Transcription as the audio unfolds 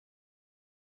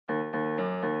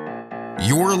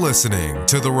You're listening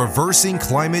to the Reversing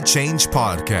Climate Change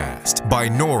podcast by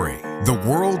Nori, the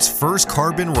world's first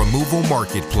carbon removal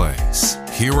marketplace.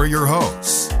 Here are your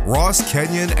hosts, Ross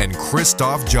Kenyon and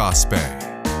Christoph Jospe.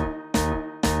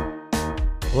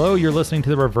 Hello, you're listening to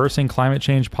the Reversing Climate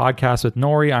Change podcast with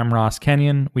Nori. I'm Ross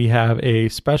Kenyon. We have a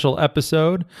special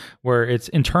episode where it's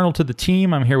internal to the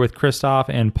team. I'm here with Christoph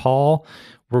and Paul.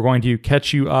 We're going to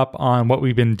catch you up on what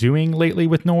we've been doing lately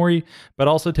with Nori, but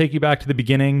also take you back to the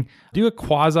beginning, do a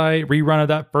quasi rerun of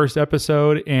that first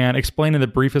episode, and explain in the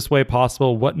briefest way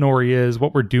possible what Nori is,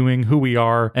 what we're doing, who we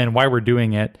are, and why we're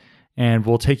doing it. And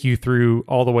we'll take you through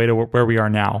all the way to where we are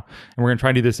now. And we're going to try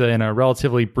and do this in a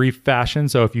relatively brief fashion.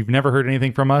 So if you've never heard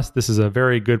anything from us, this is a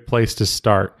very good place to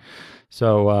start.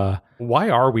 So why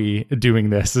are we doing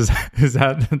this?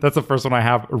 That's the first one I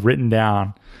have written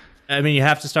down. I mean, you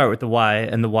have to start with the why,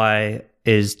 and the why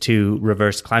is to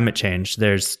reverse climate change.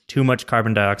 There's too much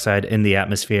carbon dioxide in the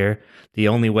atmosphere. The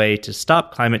only way to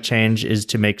stop climate change is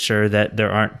to make sure that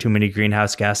there aren't too many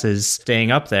greenhouse gases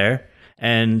staying up there.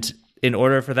 And in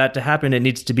order for that to happen, it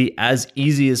needs to be as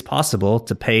easy as possible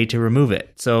to pay to remove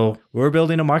it. So we're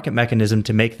building a market mechanism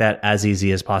to make that as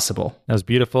easy as possible. That was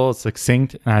beautiful. It's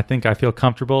succinct. And I think I feel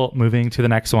comfortable moving to the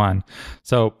next one.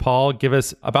 So Paul, give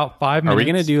us about 5 minutes. Are we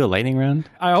going to do a lightning round?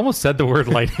 I almost said the word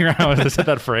lightning round. I almost said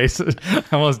that phrase. I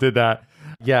almost did that.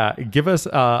 Yeah. Give us,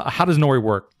 how does Nori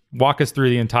work? Walk us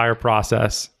through the entire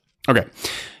process. Okay.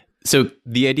 So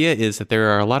the idea is that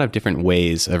there are a lot of different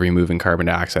ways of removing carbon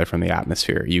dioxide from the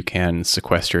atmosphere. You can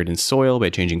sequester it in soil by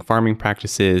changing farming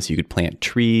practices. You could plant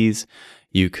trees.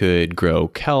 You could grow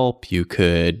kelp. You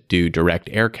could do direct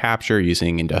air capture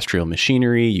using industrial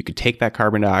machinery. You could take that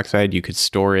carbon dioxide. You could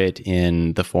store it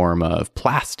in the form of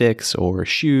plastics or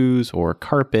shoes or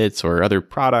carpets or other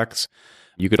products.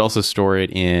 You could also store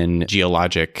it in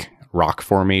geologic rock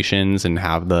formations and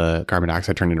have the carbon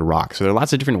dioxide turned into rock. So there are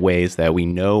lots of different ways that we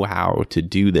know how to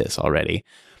do this already,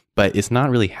 but it's not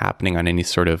really happening on any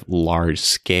sort of large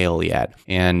scale yet.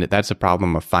 And that's a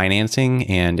problem of financing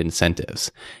and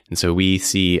incentives. And so we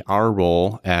see our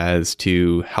role as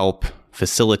to help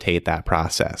facilitate that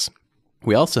process.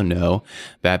 We also know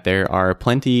that there are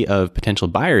plenty of potential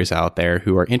buyers out there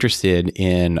who are interested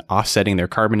in offsetting their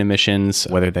carbon emissions,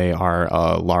 whether they are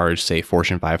a large, say,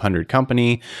 Fortune 500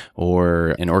 company or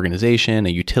an organization, a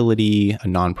utility, a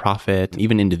nonprofit,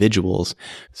 even individuals.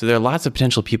 So there are lots of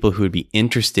potential people who would be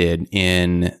interested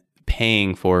in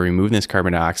paying for removing this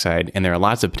carbon dioxide, and there are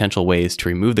lots of potential ways to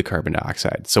remove the carbon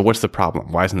dioxide. So what's the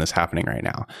problem? Why isn't this happening right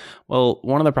now? Well,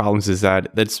 one of the problems is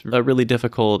that that's a really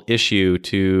difficult issue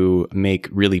to make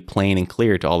really plain and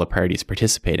clear to all the parties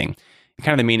participating.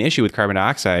 Kind of the main issue with carbon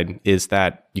dioxide is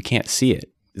that you can't see it.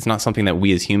 It's not something that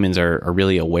we as humans are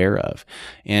really aware of.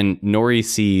 And Nori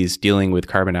sees dealing with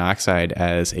carbon dioxide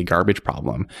as a garbage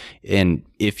problem. And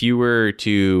if you were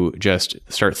to just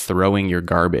start throwing your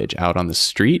garbage out on the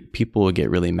street, people would get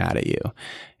really mad at you.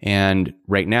 And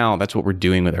right now, that's what we're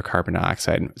doing with our carbon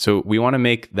dioxide. So we want to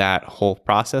make that whole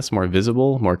process more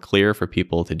visible, more clear for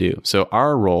people to do. So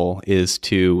our role is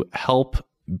to help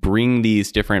bring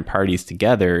these different parties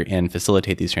together and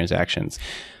facilitate these transactions.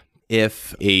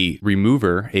 If a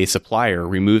remover, a supplier,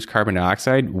 removes carbon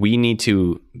dioxide, we need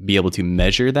to be able to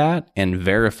measure that and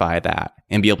verify that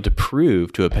and be able to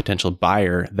prove to a potential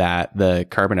buyer that the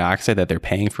carbon dioxide that they're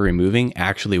paying for removing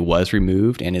actually was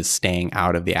removed and is staying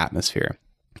out of the atmosphere.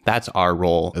 That's our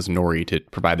role as Nori to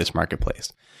provide this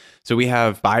marketplace. So we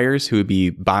have buyers who would be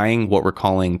buying what we're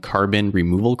calling carbon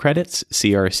removal credits,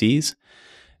 CRCs.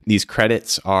 These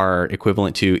credits are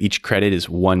equivalent to, each credit is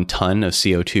 1 ton of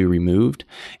CO2 removed.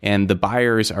 And the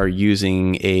buyers are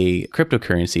using a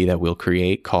cryptocurrency that we'll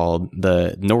create called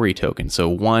the Nori token. So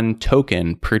 1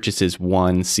 token purchases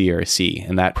 1 CRC,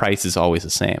 and that price is always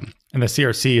the same. And the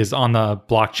CRC is on the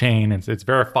blockchain. It's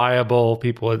verifiable.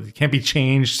 It can't be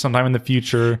changed sometime in the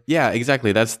future. Yeah,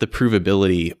 exactly. That's the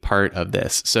provability part of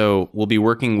this. So we'll be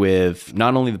working with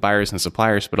not only the buyers and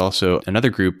suppliers, but also another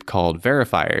group called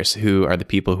verifiers, who are the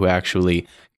people who actually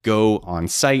go on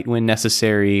site when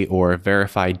necessary or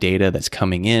verify data that's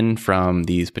coming in from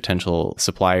these potential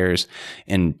suppliers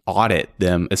and audit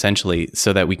them essentially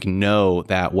so that we can know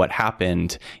that what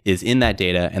happened is in that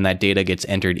data and that data gets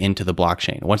entered into the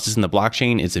blockchain. Once it's in the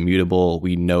blockchain, it's immutable.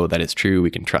 We know that it's true.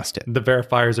 We can trust it. The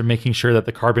verifiers are making sure that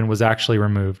the carbon was actually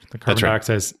removed. The carbon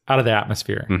dioxide is out of the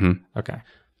atmosphere. Mm-hmm. Okay.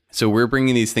 So we're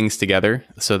bringing these things together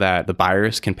so that the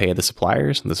buyers can pay the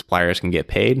suppliers and the suppliers can get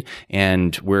paid.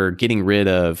 And we're getting rid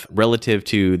of, relative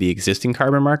to the existing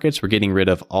carbon markets, we're getting rid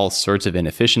of all sorts of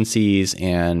inefficiencies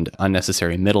and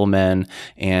unnecessary middlemen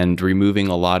and removing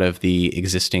a lot of the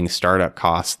existing startup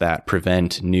costs that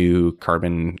prevent new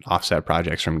carbon offset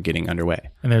projects from getting underway.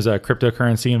 And there's a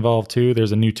cryptocurrency involved too.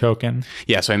 There's a new token.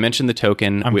 Yeah, so I mentioned the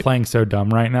token. I'm playing so dumb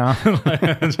right now.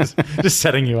 just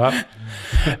setting you up.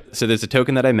 So there's a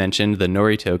token that I mentioned, the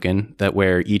Nori token, that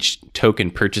where each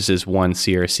token purchases one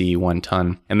CRC, 1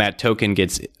 ton, and that token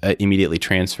gets immediately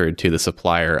transferred to the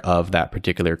supplier of that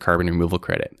particular carbon removal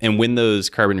credit. And when those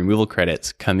carbon removal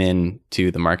credits come in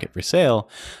to the market for sale,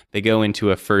 they go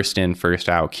into a first in, first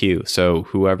out queue. So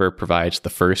whoever provides the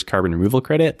first carbon removal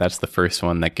credit, that's the first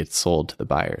one that gets sold to the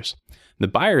buyers. The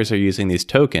buyers are using these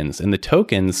tokens, and the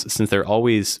tokens, since they're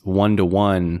always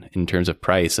 1-to-1 in terms of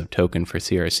price of token for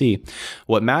CRC,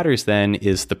 what matters then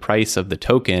is the price of the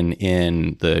token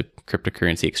in the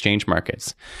cryptocurrency exchange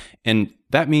markets. And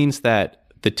that means that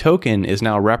the token is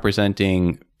now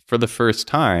representing, for the first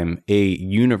time, a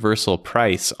universal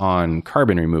price on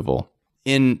carbon removal.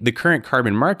 In the current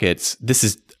carbon markets, this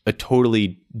is a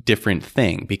totally different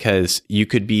thing because you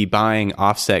could be buying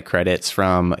offset credits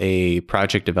from a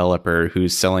project developer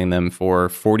who's selling them for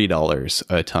 $40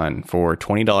 a ton, for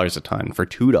 $20 a ton, for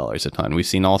 $2 a ton. We've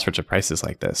seen all sorts of prices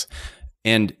like this.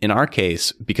 And in our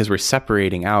case, because we're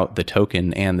separating out the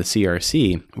token and the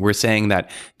CRC, we're saying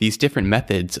that these different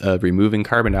methods of removing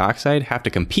carbon dioxide have to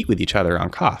compete with each other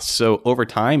on costs. So over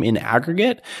time, in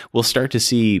aggregate, we'll start to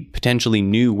see potentially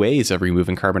new ways of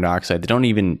removing carbon dioxide that don't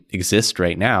even exist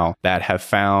right now, that have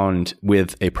found,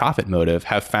 with a profit motive,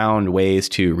 have found ways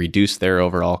to reduce their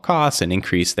overall costs and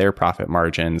increase their profit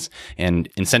margins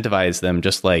and incentivize them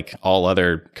just like all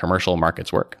other commercial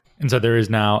markets work. And so there is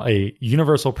now a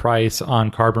universal price on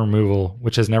carbon removal,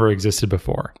 which has never existed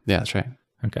before. Yeah, that's right.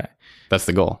 Okay. That's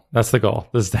the goal. That's the goal.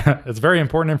 It's very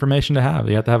important information to have.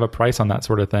 You have to have a price on that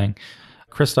sort of thing.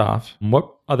 Christoph,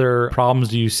 what other problems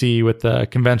do you see with the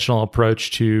conventional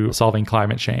approach to solving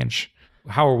climate change?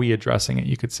 How are we addressing it,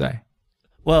 you could say?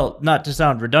 Well, not to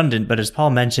sound redundant, but as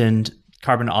Paul mentioned,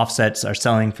 carbon offsets are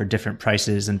selling for different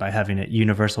prices, and by having a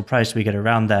universal price, we get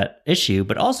around that issue.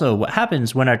 But also what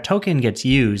happens when our token gets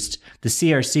used, the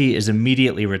CRC is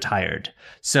immediately retired.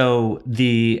 So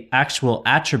the actual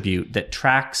attribute that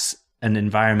tracks an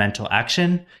environmental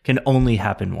action can only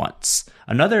happen once.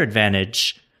 Another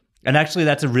advantage, and actually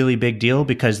that's a really big deal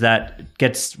because that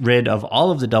gets rid of all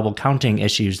of the double counting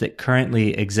issues that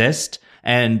currently exist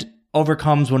and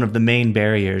overcomes one of the main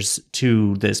barriers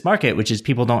to this market, which is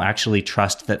people don't actually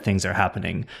trust that things are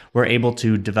happening. We're able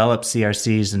to develop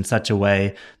CRCs in such a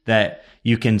way that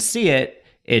you can see it.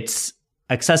 It's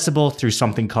accessible through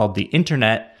something called the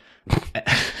internet.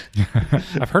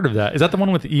 I've heard of that. Is that the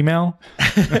one with email?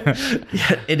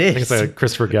 Yeah, it is. I think it's a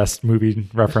Christopher Guest movie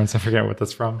reference. I forget what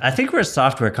that's from. I think we're a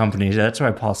software company. That's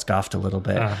why Paul scoffed a little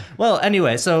bit. Well,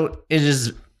 anyway, so it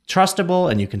is trustable,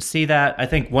 and you can see that. I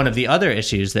think one of the other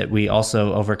issues that we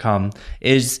also overcome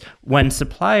is when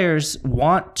suppliers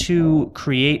want to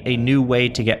create a new way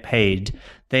to get paid,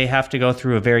 they have to go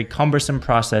through a very cumbersome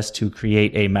process to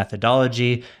create a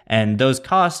methodology. And those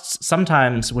costs,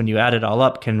 sometimes when you add it all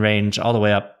up, can range all the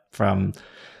way up from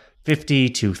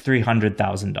 $50,000 to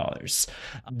 $300,000.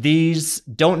 These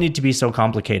don't need to be so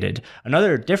complicated.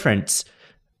 Another difference,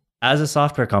 as a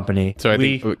software company, so I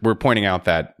think we're pointing out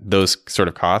that those sort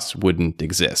of costs wouldn't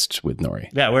exist with Nori.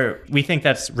 Yeah, we think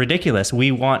that's ridiculous.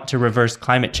 We want to reverse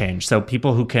climate change. So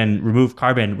people who can remove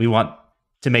carbon, we want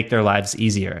to make their lives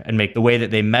easier and make the way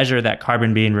that they measure that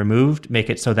carbon being removed,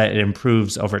 make it so that it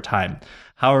improves over time.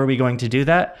 How are we going to do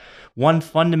that? One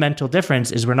fundamental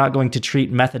difference is we're not going to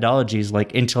treat methodologies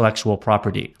like intellectual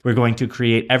property. We're going to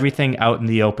create everything out in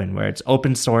the open where it's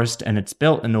open sourced and it's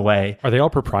built in a way. Are they all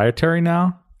proprietary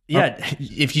now? Yeah,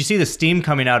 if you see the steam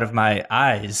coming out of my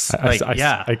eyes, I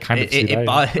kind of see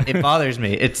that. It bothers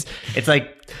me. It's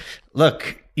like,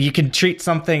 look, you can treat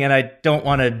something, and I don't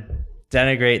want to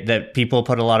denigrate that people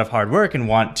put a lot of hard work and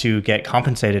want to get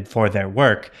compensated for their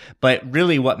work, but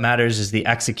really what matters is the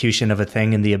execution of a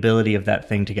thing and the ability of that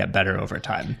thing to get better over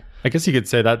time. I guess you could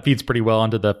say that feeds pretty well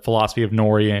into the philosophy of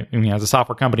Nori. I mean, as a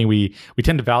software company, we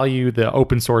tend to value the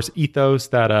open source ethos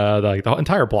that the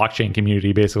entire blockchain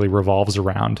community basically revolves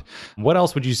around. What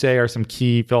else would you say are some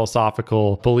key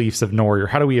philosophical beliefs of Nori, or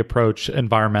how do we approach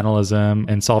environmentalism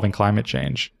and solving climate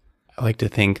change? I like to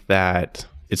think that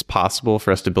it's possible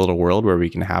for us to build a world where we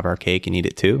can have our cake and eat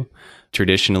it too.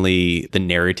 Traditionally, the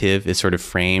narrative is sort of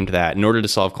framed that in order to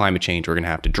solve climate change, we're going to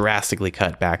have to drastically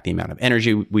cut back the amount of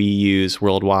energy we use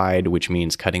worldwide, which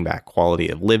means cutting back quality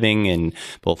of living in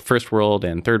both first world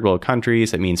and third world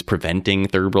countries. That means preventing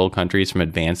third world countries from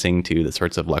advancing to the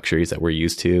sorts of luxuries that we're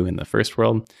used to in the first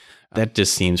world. That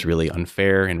just seems really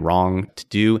unfair and wrong to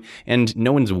do. And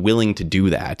no one's willing to do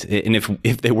that. And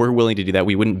if they were willing to do that,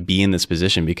 we wouldn't be in this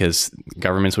position because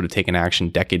governments would have taken action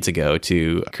decades ago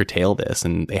to curtail this,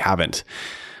 and they haven't.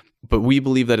 But we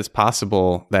believe that it's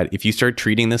possible that if you start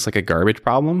treating this like a garbage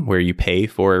problem where you pay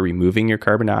for removing your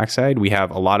carbon dioxide, we have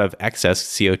a lot of excess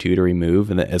CO2 to remove,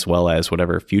 and as well as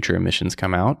whatever future emissions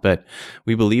come out. But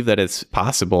we believe that it's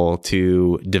possible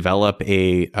to develop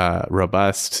a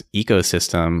robust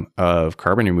ecosystem of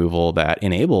carbon removal that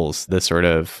enables the sort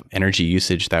of energy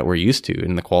usage that we're used to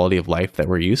and the quality of life that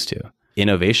we're used to.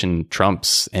 Innovation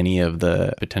trumps any of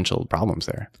the potential problems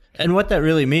there. And what that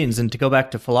really means, and to go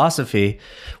back to philosophy,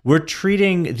 we're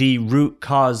treating the root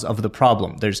cause of the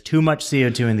problem. There's too much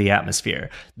CO2 in the atmosphere.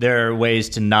 There are ways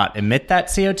to not emit that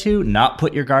CO2, not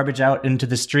put your garbage out into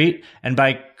the street. And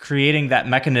by creating that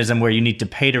mechanism where you need to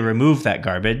pay to remove that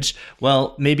garbage,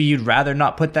 well, maybe you'd rather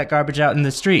not put that garbage out in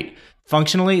the street.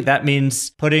 Functionally, that means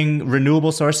putting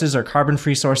renewable sources or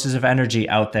carbon-free sources of energy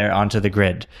out there onto the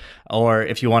grid. Or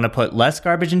if you want to put less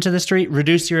garbage into the street,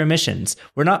 reduce your emissions.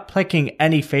 We're not picking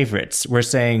any favorites. We're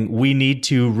saying we need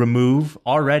to remove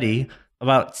already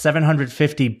about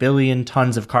 750 billion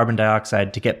tons of carbon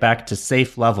dioxide to get back to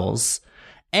safe levels.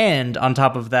 And on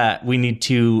top of that, we need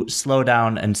to slow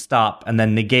down and stop and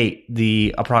then negate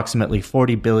the approximately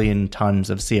 40 billion tons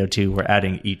of CO2 we're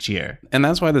adding each year. And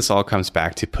that's why this all comes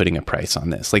back to putting a price on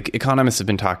this. Like, economists have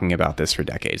been talking about this for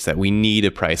decades, that we need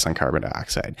a price on carbon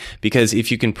dioxide. Because if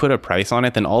you can put a price on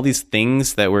it, then all these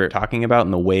things that we're talking about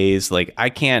in the ways, like, I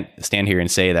can't stand here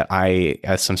and say that I,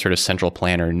 as some sort of central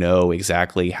planner, know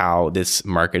exactly how this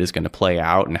market is going to play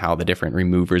out and how the different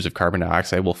removers of carbon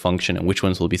dioxide will function and which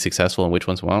ones will be successful and which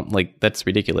ones won't. Like, that's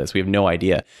ridiculous. We have no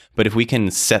idea. But if we can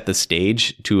set the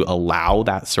stage to allow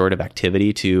that sort of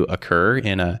activity to occur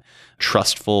in a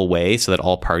trustful way so that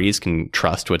all parties can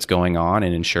trust what's going on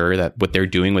and ensure that what they're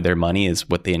doing with their money is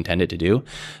what they intended to do,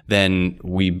 then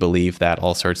we believe that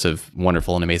all sorts of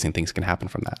wonderful and amazing things can happen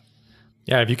from that.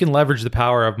 Yeah, if you can leverage the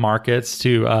power of markets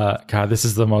to, God, this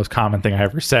is the most common thing I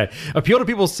ever say, appeal to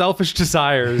people's selfish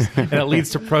desires, and it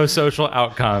leads to pro-social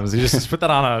outcomes. You just put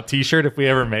that on a t-shirt if we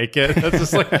ever make it. That's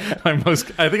just like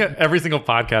I think every single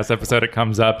podcast episode it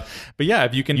comes up. But yeah,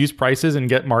 if you can use prices and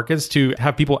get markets to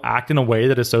have people act in a way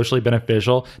that is socially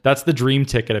beneficial, that's the dream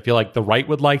ticket. I feel like the right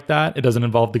would like that. It doesn't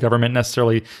involve the government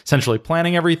necessarily centrally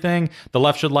planning everything. The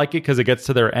left should like it because it gets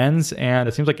to their ends, and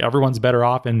it seems like everyone's better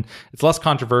off, and it's less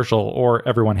controversial, or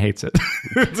everyone hates it.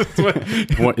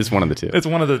 It's one of the two. It's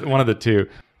one of the two.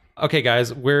 Okay,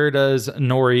 guys, where does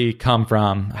Nori come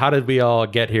from? How did we all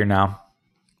get here now?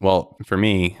 Well, for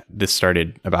me, this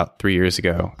started about 3 years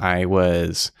ago. I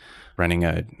was running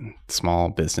a small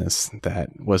business that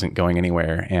wasn't going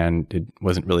anywhere, and it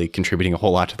wasn't really contributing a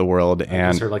whole lot to the world.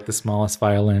 And sort of like the smallest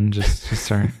violin, just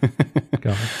start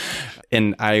going.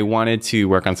 And I wanted to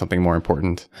work on something more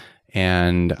important.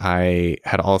 And I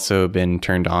had also been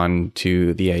turned on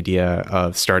to the idea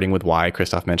of starting with why.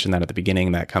 Christoph mentioned that at the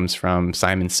beginning. That comes from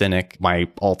Simon Sinek, my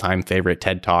all-time favorite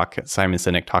TED Talk. Simon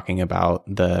Sinek talking about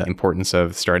the importance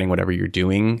of starting whatever you're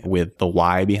doing with the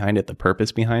why behind it, the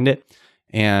purpose behind it.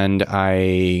 And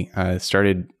I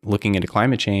started looking into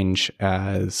climate change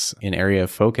as an area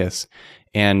of focus.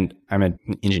 And I'm an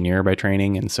engineer by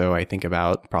training, and so I think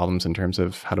about problems in terms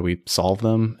of how do we solve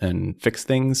them and fix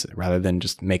things rather than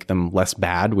just make them less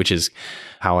bad, which is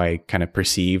how I kind of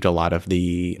perceived a lot of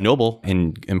the noble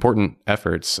and important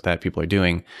efforts that people are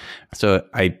doing. So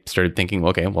I started thinking,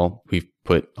 okay, well, we've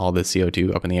put all the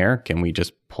CO2 up in the air. Can we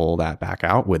just pull that back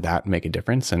out? Would that make a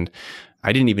difference? And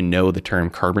I didn't even know the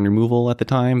term carbon removal at the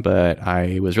time, but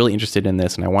I was really interested in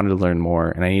this and I wanted to learn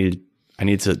more, and I needed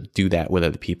to do that with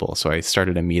other people. So I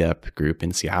started a meetup group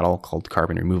in Seattle called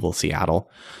Carbon Removal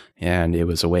Seattle. And it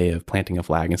was a way of planting a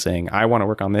flag and saying, I want to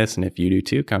work on this. And if you do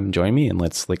too, come join me and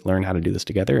let's learn how to do this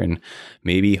together. And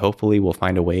maybe hopefully we'll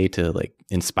find a way to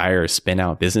inspire or spin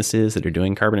out businesses that are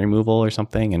doing carbon removal or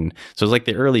something. And so it's like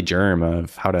the early germ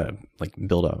of how to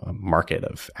build a market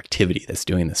of activity that's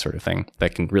doing this sort of thing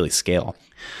that can really scale.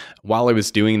 While I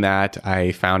was doing that,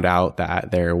 I found out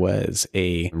that there was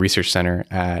a research center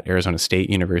at Arizona State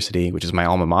University, which is my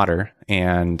alma mater.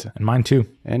 and mine too.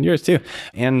 And yours too.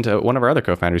 And one of our other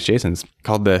co-founders, Jason's,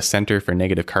 called the Center for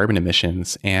Negative Carbon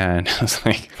Emissions. And I was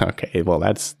like, okay, well,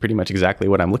 that's pretty much exactly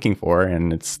what I'm looking for.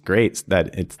 And it's great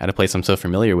that it's at a place I'm so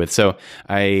familiar with. So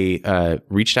I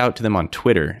reached out to them on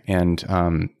Twitter. And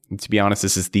to be honest,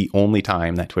 this is the only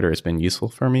time that Twitter has been useful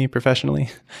for me professionally.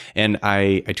 And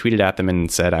I tweeted at them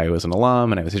and said I was an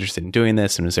alum and I was interested in doing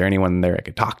this. And was there anyone there I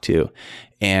could talk to?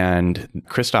 And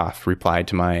Christoph replied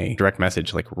to my direct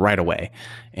message like right away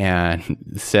and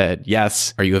said,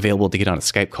 yes, are you available to get on a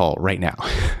Skype call right now?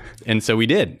 And so we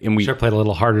did. And we should have played a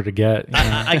little harder to get.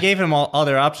 I gave him all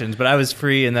other options, but I was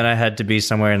free and then I had to be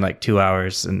somewhere in like 2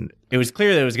 hours. And it was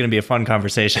clear that it was going to be a fun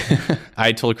conversation.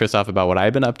 I told Christoph about what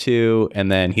I've been up to,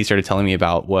 and then he started telling me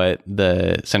about what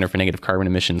the Center for Negative Carbon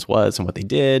Emissions was and what they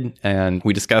did. And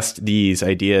we discussed these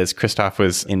ideas. Christoph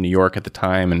was in New York at the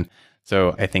time, and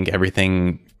so I think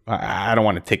everything, I don't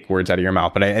want to take words out of your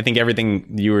mouth, but I think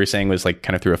everything you were saying was like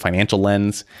kind of through a financial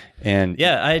lens. And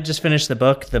yeah, I had just finished the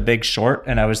book, The Big Short,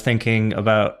 and I was thinking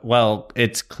about, well,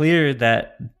 it's clear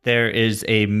that there is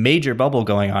a major bubble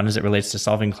going on as it relates to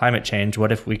solving climate change.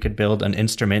 What if we could build an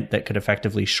instrument that could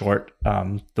effectively short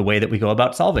the way that we go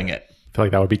about solving it? I feel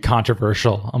like that would be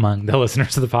controversial among the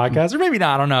listeners of the podcast, or maybe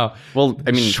not. I don't know. Well,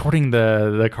 I mean, shorting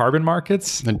the carbon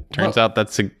markets. It turns out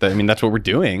that's what we're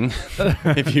doing.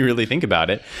 If you really think about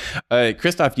it,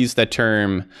 Christoph used that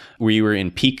term. We were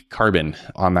in peak carbon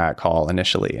on that call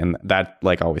initially, and that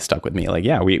like always stuck with me. Like,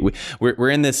 yeah, we're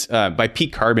in this by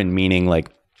peak carbon, meaning like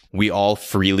we all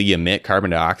freely emit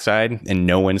carbon dioxide and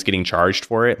no one's getting charged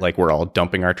for it. Like we're all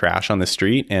dumping our trash on the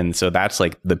street. And so that's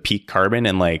like the peak carbon.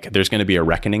 And like there's going to be a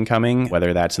reckoning coming,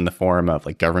 whether that's in the form of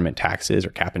like government taxes or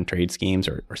cap and trade schemes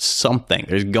or something.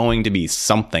 There's going to be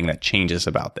something that changes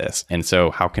about this. And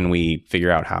so how can we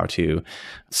figure out how to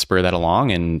spur that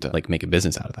along and like make a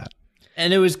business out of that?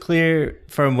 And it was clear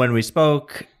from when we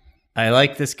spoke, I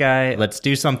like this guy. Let's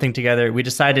do something together. We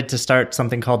decided to start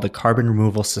something called the Carbon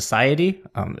Removal Society.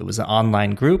 It was an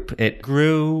online group. It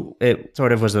grew. It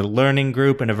sort of was a learning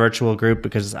group and a virtual group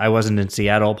because I wasn't in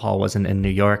Seattle. Paul wasn't in New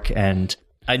York. And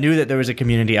I knew that there was a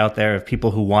community out there of people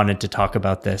who wanted to talk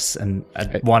about this and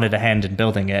wanted a hand in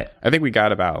building it. I think we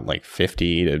got about like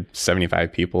 50 to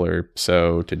 75 people or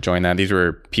so to join that. These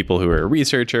were people who were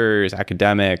researchers,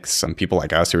 academics, some people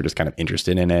like us who were just kind of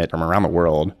interested in it from around the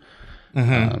world.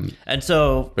 Mm-hmm. And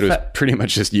so, but it was pretty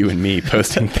much just you and me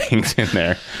posting things in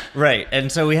there. Right.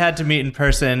 And so we had to meet in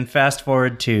person. Fast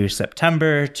forward to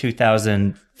September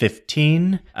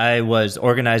 2015. I was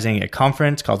organizing a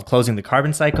conference called Closing the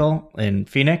Carbon Cycle in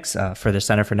Phoenix for the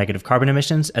Center for Negative Carbon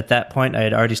Emissions. At that point, I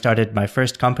had already started my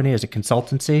first company as a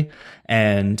consultancy.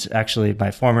 And actually,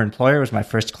 my former employer was my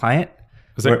first client.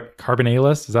 Was it Carbon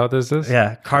A-List? Is that what this is?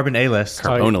 Yeah, Carbon A-List.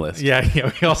 Carbonalist.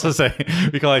 Yeah. We also say,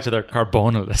 we call each other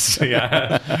Carbonalist.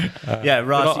 Yeah. Yeah,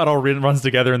 Ross. It all runs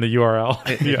together in the URL.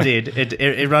 Indeed.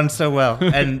 It runs so well.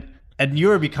 And you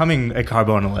are becoming a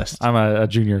Carbonalist. I'm a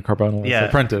junior Carbonalist,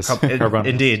 apprentice Carbonalist.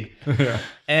 Indeed. Yeah.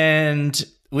 And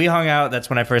we hung out. That's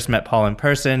when I first met Paul in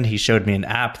person. He showed me an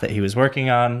app that he was working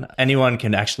on. Anyone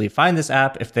can actually find this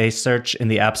app if they search in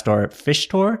the App Store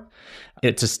Fishtor.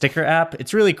 It's a sticker app.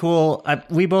 It's really cool.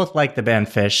 We both like the band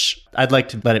Fish. I'd like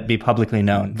to let it be publicly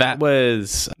known. That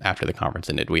was after the conference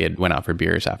ended. We had went out for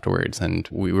beers afterwards, and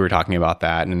we were talking about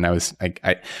that. And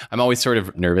I'm always sort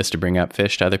of nervous to bring up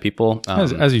Fish to other people,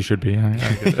 as you should be.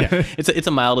 Yeah. It's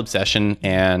a mild obsession,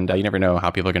 and you never know how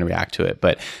people are going to react to it.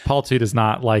 But Paul too does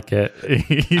not like it.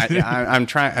 I'm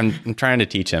trying to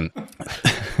teach him.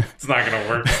 It's not going to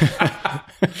work.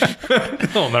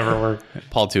 It'll never work.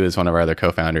 Paul too is one of our other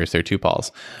co-founders. There are two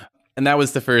Pauls. And that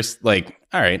was the first, like,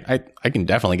 all right, I can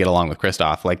definitely get along with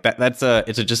Christoph. Like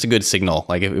it's just a good signal.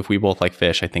 Like if we both like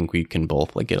fish, I think we can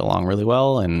both like get along really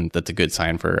well. And that's a good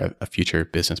sign for a future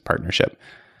business partnership.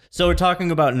 So we're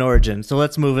talking about Norigin. So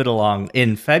let's move it along.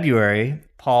 In February,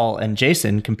 Paul and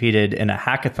Jason competed in a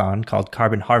hackathon called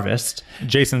Carbon Harvest.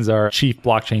 Jason's our chief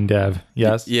blockchain dev.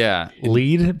 Yes. Yeah.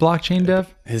 Lead blockchain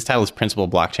dev? His title is principal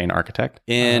blockchain architect.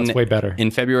 That's way better.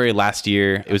 In February last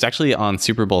year, it was actually on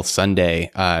Super Bowl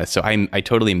Sunday. So I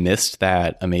totally missed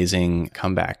that amazing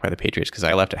comeback by the Patriots because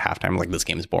I left at halftime like, this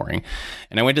game is boring.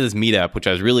 And I went to this meetup, which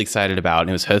I was really excited about.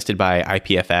 And it was hosted by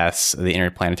IPFS, the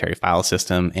Interplanetary File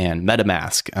System, and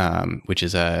MetaMask, which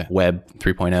is a Web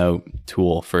 3.0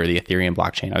 tool for the Ethereum blockchain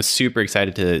blockchain. I was super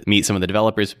excited to meet some of the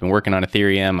developers who've been working on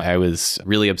Ethereum. I was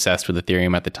really obsessed with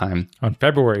Ethereum at the time. On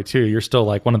February too, you're still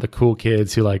like one of the cool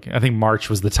kids who like, I think March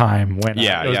was the time when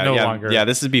it was no longer. Yeah,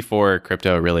 this is before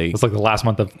crypto really. It was like the last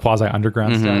month of quasi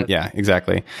underground stuff. Yeah,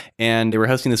 exactly. And they were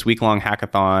hosting this week-long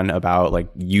hackathon about like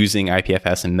using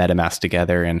IPFS and MetaMask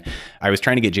together. And I was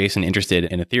trying to get Jason interested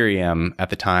in Ethereum at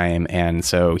the time. And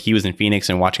so he was in Phoenix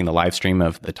and watching the live stream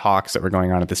of the talks that were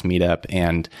going on at this meetup.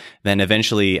 And then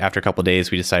eventually, after a couple of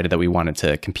days, we decided that we wanted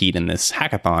to compete in this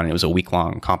hackathon. It was a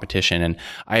week-long competition. And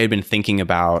I had been thinking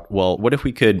about, well, what if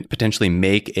we could potentially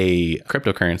make a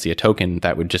cryptocurrency, a token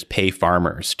that would just pay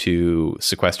farmers to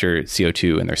sequester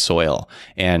CO2 in their soil?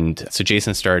 And so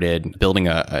Jason started building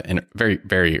a very,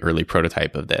 very early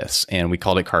prototype of this. And we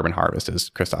called it Carbon Harvest, as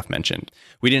Christoph mentioned.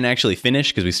 We didn't actually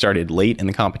finish because we started late in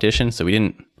the competition. So we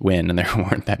didn't win and there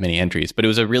weren't that many entries. But it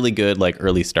was a really good like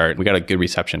early start. We got a good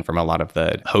reception from a lot of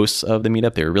the hosts of the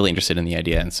meetup. They were really interested in the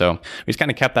idea. And so we just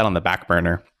kind of kept that on the back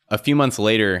burner. A few months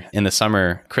later in the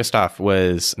summer, Christoph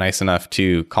was nice enough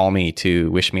to call me to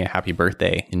wish me a happy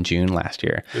birthday in June last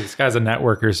year. This guy's a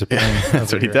networker.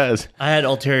 That's what he does. I had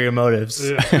ulterior motives.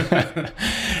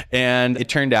 And it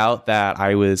turned out that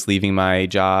I was leaving my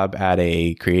job at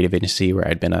a creative agency where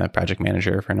I'd been a project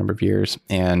manager for a number of years.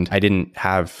 And I didn't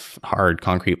have hard,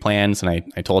 concrete plans. And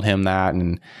I told him that.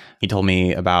 And he told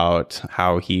me about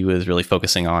how he was really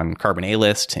focusing on Carbon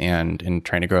A-List and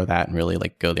trying to grow that and really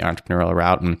like go the entrepreneurial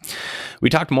route. And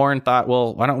we talked more and thought,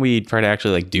 well, why don't we try to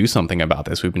actually like do something about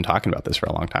this? We've been talking about this for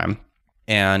a long time.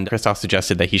 And Christoph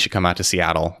suggested that he should come out to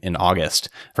Seattle in August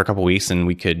for a couple of weeks and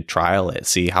we could trial it,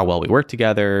 see how well we work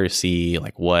together, see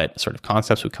like what sort of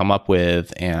concepts we come up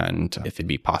with and if it'd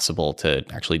be possible to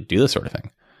actually do this sort of thing.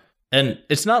 And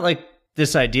it's not like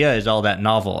this idea is all that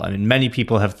novel. I mean, many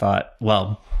people have thought,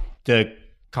 well, the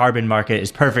carbon market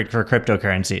is perfect for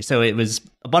cryptocurrency. So it was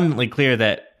abundantly clear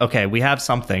that, okay, we have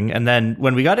something. And then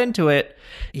when we got into it,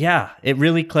 yeah, it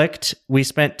really clicked. We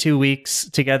spent 2 weeks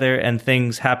together and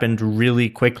things happened really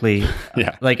quickly.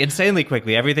 Yeah. Like insanely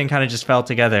quickly. Everything kind of just fell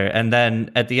together. And then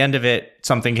at the end of it,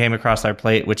 something came across our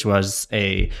plate, which was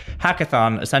a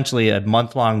hackathon, essentially a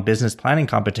month-long business planning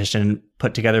competition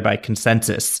put together by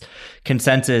Consensus.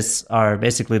 Consensus are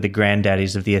basically the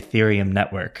granddaddies of the Ethereum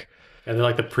network. Yeah, they're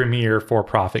like the premier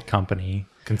for-profit company,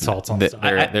 consults on stuff.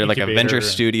 They're like a venture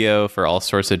studio for all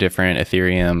sorts of different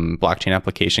Ethereum blockchain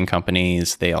application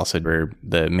companies. They also were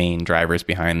the main drivers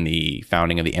behind the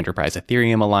founding of the Enterprise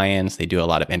Ethereum Alliance. They do a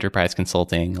lot of enterprise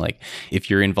consulting. Like if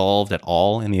you're involved at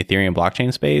all in the Ethereum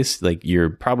blockchain space, like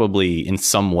you're probably in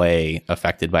some way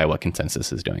affected by what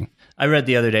Consensus is doing. I read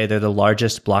the other day they're the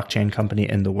largest blockchain company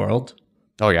in the world.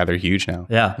 Oh, yeah, they're huge now.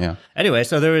 Yeah. Anyway,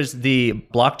 so there was the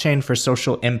Blockchain for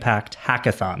Social Impact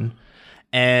Hackathon,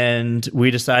 and we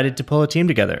decided to pull a team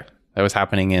together. That was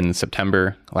happening in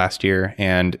September last year.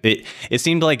 And it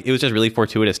seemed like it was just really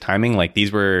fortuitous timing. Like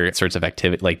these were sorts of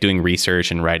activity, like doing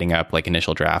research and writing up like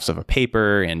initial drafts of a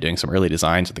paper and doing some early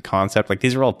designs of the concept. Like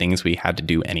these are all things we had to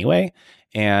do anyway.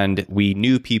 And we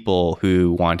knew people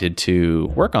who wanted to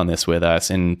work on this with us.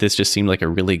 And this just seemed like a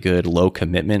really good low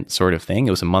commitment sort of thing.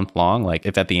 It was a month long. Like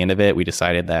if at the end of it, we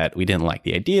decided that we didn't like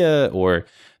the idea or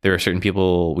there were certain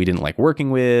people we didn't like working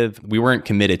with, we weren't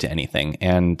committed to anything.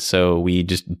 And so we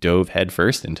just dove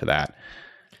headfirst into that.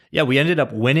 Yeah, we ended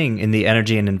up winning in the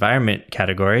energy and environment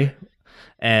category.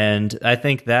 And I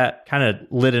think that kind of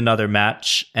lit another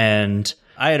match. And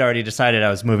I had already decided I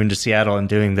was moving to Seattle and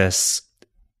doing this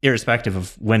irrespective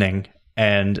of winning.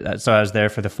 And so I was there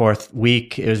for the 4th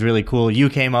week. It was really cool. You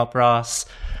came up, Ross.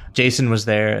 Jason was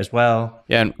there as well.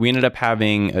 Yeah, and we ended up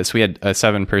having, so we had a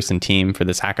 7-person team for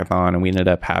this hackathon, and we ended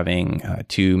up having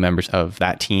 2 members of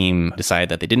that team decide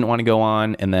that they didn't want to go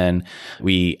on. And then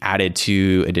we added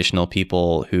 2 additional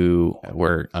people who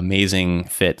were amazing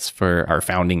fits for our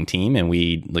founding team. And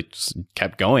we like just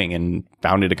kept going and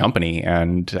founded a company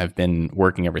and have been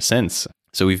working ever since.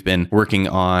 So we've been working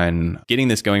on getting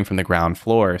this going from the ground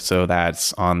floor. So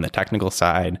that's on the technical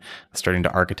side, starting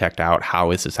to architect out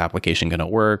how is this application going to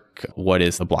work? What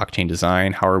is the blockchain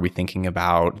design? How are we thinking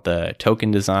about the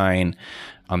token design?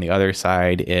 On the other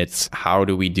side, it's how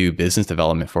do we do business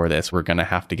development for this? We're going to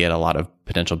have to get a lot of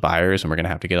potential buyers and we're going to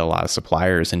have to get a lot of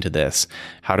suppliers into this.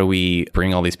 How do we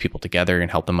bring all these people together and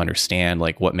help them understand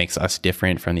like what makes us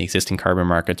different from the existing carbon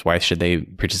markets? Why should they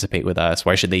participate with us?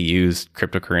 Why should they use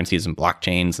cryptocurrencies and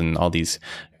blockchains and all these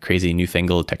crazy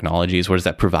newfangled technologies? What does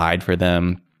that provide for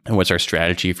them? and what's our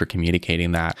strategy for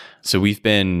communicating that. So we've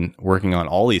been working on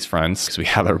all these fronts because we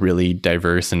have a really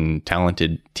diverse and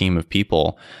talented team of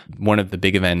people. One of the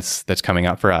big events that's coming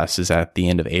up for us is at the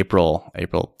end of April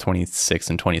 26th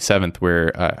and 27th.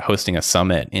 We're hosting a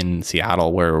summit in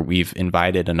Seattle where we've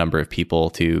invited a number of people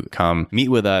to come meet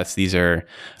with us. These are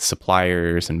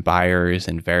suppliers and buyers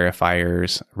and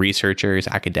verifiers, researchers,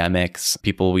 academics,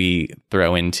 people we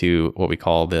throw into what we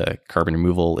call the carbon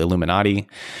removal Illuminati,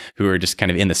 who are just kind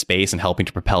of in the space and helping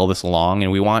to propel this along.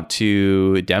 And we want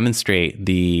to demonstrate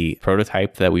the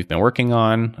prototype that we've been working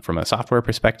on from a software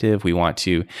perspective. We want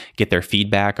to get their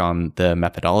feedback on the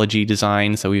methodology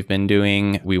designs that we've been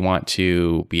doing. We want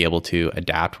to be able to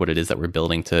adapt what it is that we're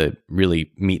building to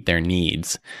really meet their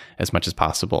needs as much as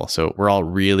possible. So we're all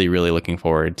really, really looking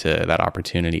forward to that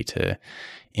opportunity to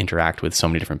interact with so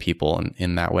many different people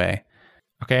in that way.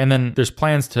 Okay, and then there's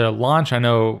plans to launch. I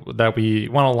know that we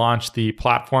want to launch the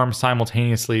platform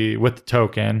simultaneously with the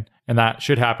token, and that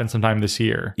should happen sometime this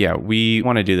year. Yeah, we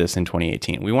want to do this in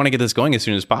 2018. We want to get this going as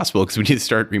soon as possible because we need to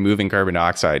start removing carbon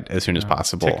dioxide as soon as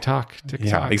possible. TikTok.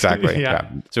 Yeah, exactly. Yeah.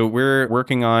 So we're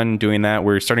working on doing that.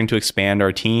 We're starting to expand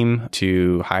our team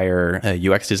to hire a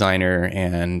UX designer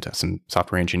and some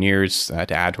software engineers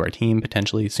to add to our team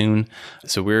potentially soon.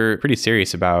 So we're pretty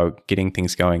serious about getting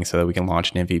things going so that we can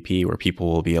launch an MVP where people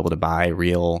will be able to buy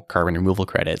real carbon removal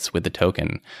credits with the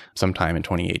token sometime in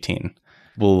 2018.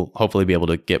 We'll hopefully be able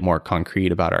to get more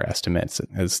concrete about our estimates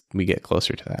as we get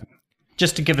closer to that.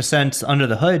 Just to give a sense under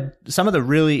the hood, some of the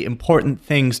really important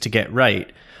things to get right.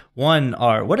 One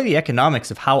are, what are the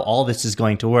economics of how all this is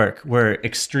going to work? We're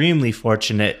extremely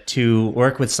fortunate to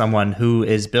work with someone who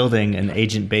is building an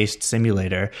agent-based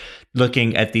simulator,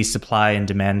 looking at the supply and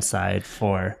demand side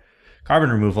for carbon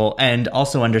removal, and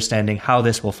also understanding how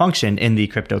this will function in the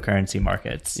cryptocurrency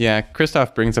markets. Yeah,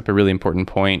 Christoph brings up a really important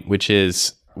point, which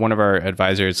is one of our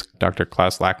advisors, Dr.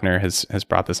 Klaus Lackner, has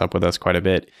brought this up with us quite a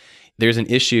bit. There's an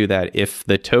issue that if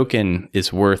the token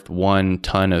is worth 1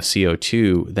 ton of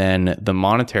CO2, then the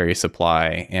monetary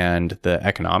supply and the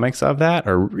economics of that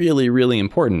are really, really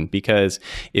important, because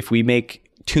if we make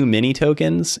too many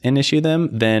tokens and issue them,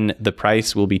 then the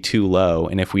price will be too low.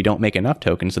 And if we don't make enough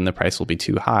tokens, then the price will be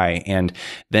too high. And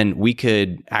then we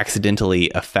could accidentally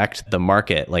affect the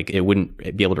market. Like it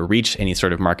wouldn't be able to reach any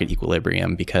sort of market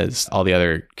equilibrium because all the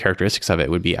other characteristics of it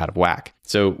would be out of whack.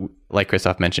 So like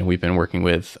Christoph mentioned, we've been working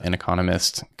with an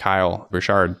economist, Kyle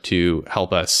Burchard, to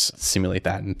help us simulate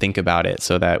that and think about it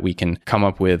so that we can come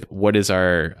up with what is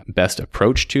our best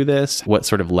approach to this? What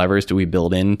sort of levers do we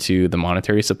build into the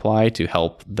monetary supply to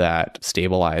help that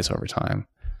stabilize over time?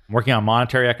 Working on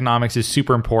monetary economics is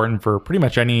super important for pretty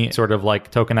much any sort of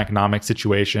like token economic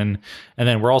situation. And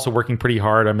then we're also working pretty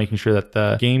hard on making sure that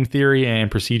the game theory and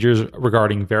procedures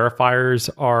regarding verifiers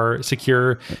are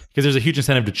secure, because there's a huge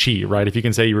incentive to cheat, right? If you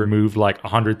can say you removed like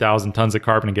 100,000 tons of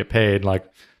carbon and get paid, like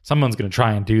someone's going to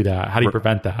try and do that. How do you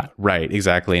prevent that? Right,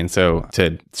 exactly. And so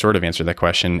to sort of answer that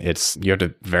question, you have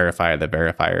to verify the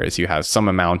verifiers. You have some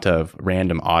amount of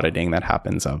random auditing that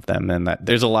happens of them. And that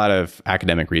there's a lot of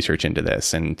academic research into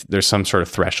this. And there's some sort of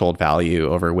threshold value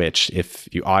over which if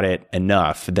you audit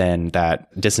enough, then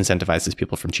that disincentivizes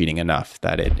people from cheating enough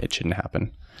that it shouldn't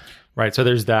happen. Right. So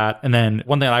there's that. And then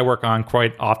one thing I work on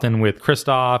quite often with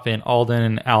Christoph and Alden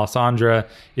and Alessandra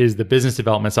is the business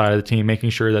development side of the team,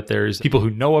 making sure that there's people who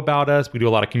know about us. We do a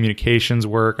lot of communications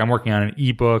work. I'm working on an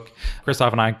ebook.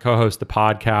 Christoph and I co-host the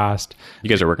podcast. You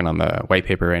guys are working on the white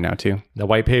paper right now too? The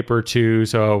white paper too.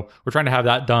 So we're trying to have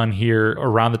that done here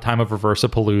around the time of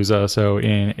Reversapalooza. So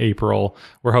in April,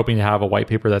 we're hoping to have a white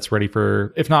paper that's ready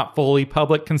for, if not fully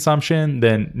public consumption,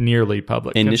 then nearly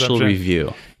public initial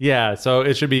review. Yeah. So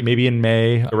it should be maybe in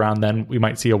May. Around then, we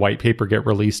might see a white paper get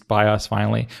released by us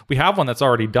finally. We have one that's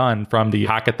already done from the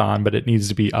hackathon, but it needs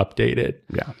to be updated.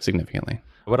 Yeah, significantly.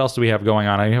 What else do we have going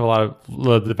on? I have a lot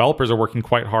of developers are working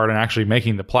quite hard on actually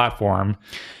making the platform.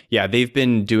 Yeah, they've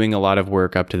been doing a lot of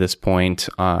work up to this point,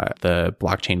 the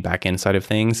blockchain backend side of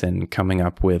things, and coming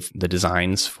up with the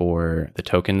designs for the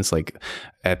tokens. Like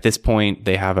at this point,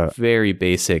 they have a very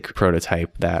basic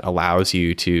prototype that allows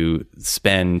you to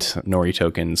spend Nori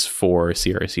tokens for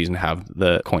CRCs and have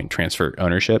the coin transfer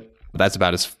ownership. That's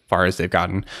about as far as they've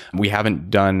gotten. We haven't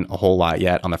done a whole lot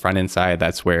yet on the front end side.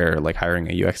 That's where like hiring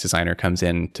a UX designer comes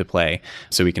in to play.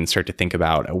 So we can start to think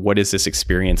about what is this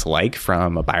experience like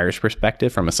from a buyer's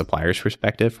perspective, from a supplier's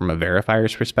perspective, from a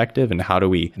verifier's perspective, and how do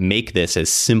we make this as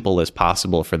simple as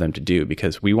possible for them to do?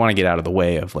 Because we want to get out of the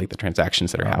way of like the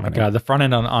transactions that are happening. My God, the front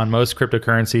end on most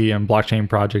cryptocurrency and blockchain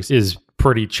projects is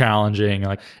pretty challenging.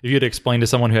 Like if you had to explain to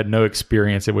someone who had no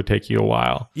experience, it would take you a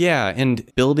while. Yeah, and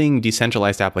building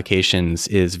decentralized applications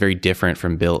is very different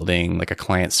from building like a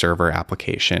client server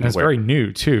application. And it's very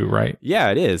new too, right? Yeah,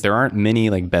 it is. There aren't many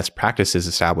like best practices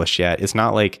established yet. It's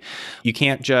not like you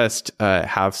can't just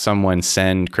have someone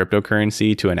send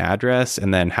cryptocurrency to an address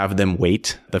and then have them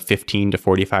wait the 15 to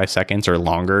 45 seconds or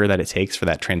longer that it takes for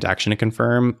that transaction to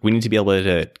confirm. We need to be able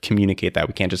to communicate that.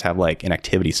 We can't just have like an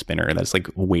activity spinner that's like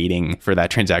waiting for that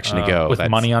transaction to go. With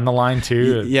money on the line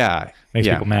too. Yeah. Makes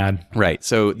people mad. Right.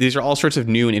 So these are all sorts of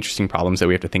new and interesting problems that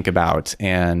we have to think about.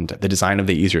 And the design of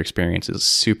the user experience is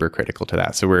super critical to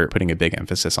that. So we're putting a big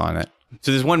emphasis on it.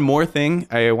 So there's one more thing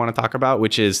I want to talk about,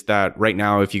 which is that right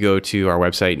now, if you go to our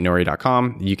website,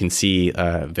 nori.com, you can see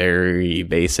a very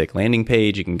basic landing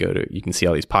page. You can see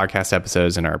all these podcast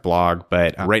episodes in our blog.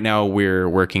 But right now we're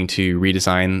working to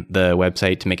redesign the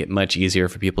website to make it much easier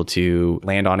for people to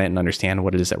land on it and understand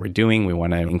what it is that we're doing. We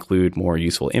want to include more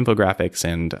useful infographics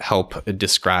and help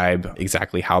describe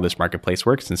exactly how this marketplace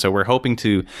works. And so we're hoping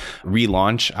to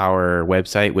relaunch our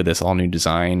website with this all new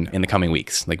design in the coming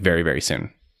weeks, like very, very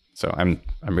soon. So I'm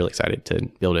really excited to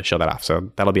be able to show that off. So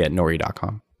that'll be at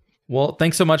nori.com. Well,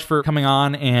 thanks so much for coming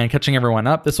on and catching everyone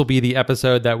up. This will be the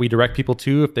episode that we direct people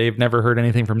to if they've never heard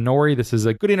anything from Nori. This is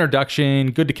a good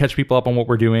introduction, good to catch people up on what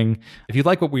we're doing. If you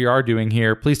like what we are doing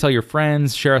here, please tell your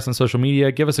friends, share us on social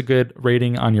media, give us a good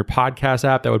rating on your podcast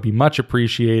app. That would be much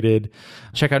appreciated.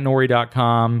 Check out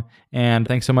nori.com, and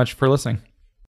thanks so much for listening.